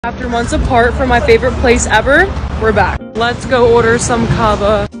After months apart from my favorite place ever, we're back. Let's go order some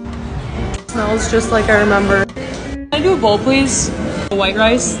cava. Smells just like I remember. Can I do a bowl, please? White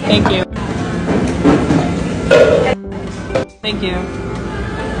rice? Thank you. Thank you.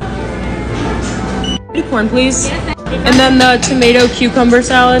 Do corn, please. And then the tomato cucumber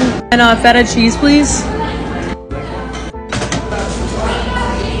salad. And feta cheese, please.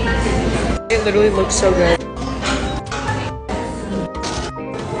 It literally looks so good.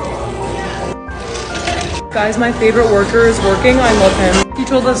 Guys, my favorite worker is working. I love him. He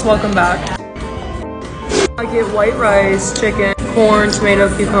told us welcome back. I get white rice, chicken, corn,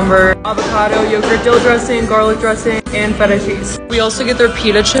 tomato, cucumber, avocado, yogurt, dill dressing, garlic dressing, and feta cheese. We also get their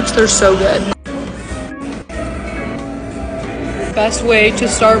pita chips. They're so good. Best way to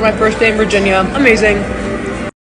start my first day in Virginia. Amazing.